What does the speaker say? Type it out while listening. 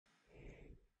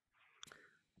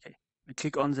We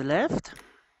click on the left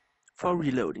for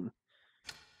reloading.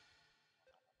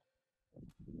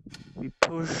 We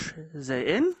push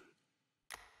the in,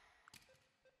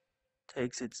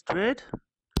 takes it straight.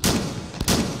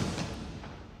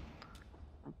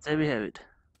 There we have it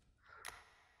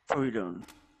for reloading.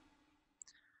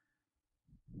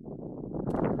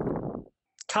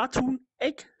 Cartoon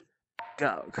egg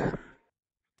gouge.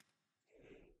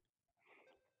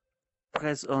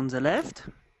 Press on the left.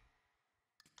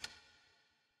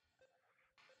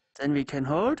 Then we can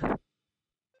hold.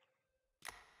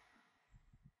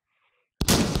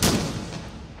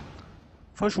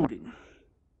 For shooting.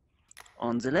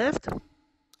 On the left.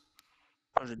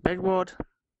 Push it backward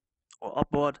or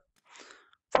upward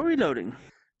for reloading.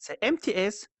 The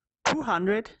MTS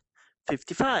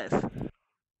 255.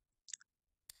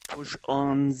 Push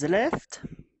on the left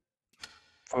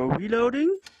for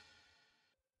reloading.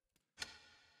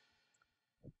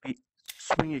 We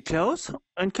swing it close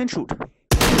and can shoot.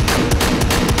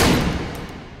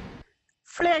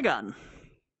 Flare gun.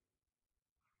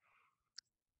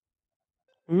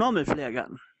 Normal flare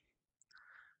gun.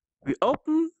 We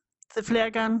open the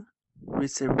flare gun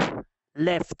with the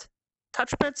left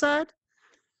touchpad side.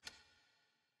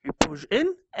 We push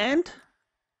in and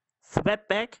swap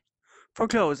back for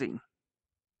closing.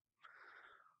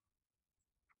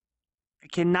 We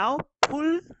can now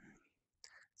pull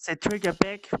the trigger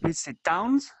back with the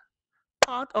down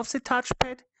part of the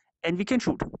touchpad and we can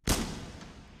shoot.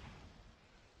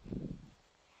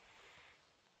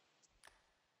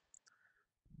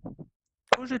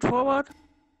 Push it forward,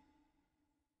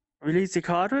 release the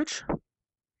cartridge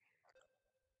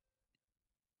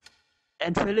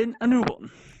and fill in a new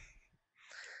one.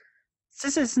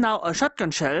 This is now a shotgun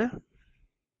shell,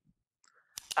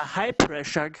 a high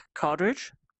pressure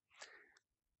cartridge.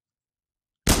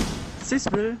 This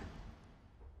will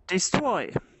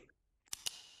destroy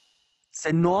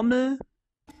the normal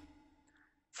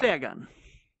flare gun.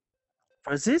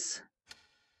 For this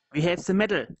we have the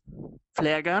metal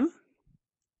flare gun.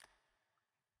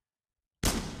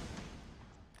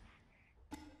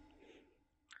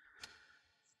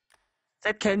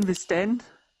 That can withstand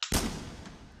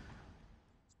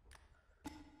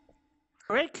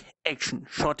break action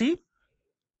shotty.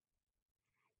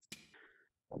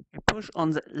 We push on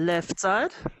the left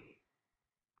side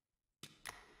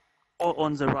or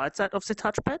on the right side of the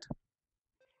touchpad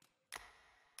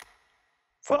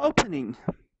for opening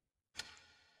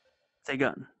the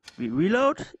gun. We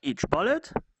reload each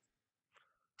bullet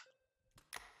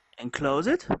and close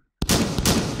it.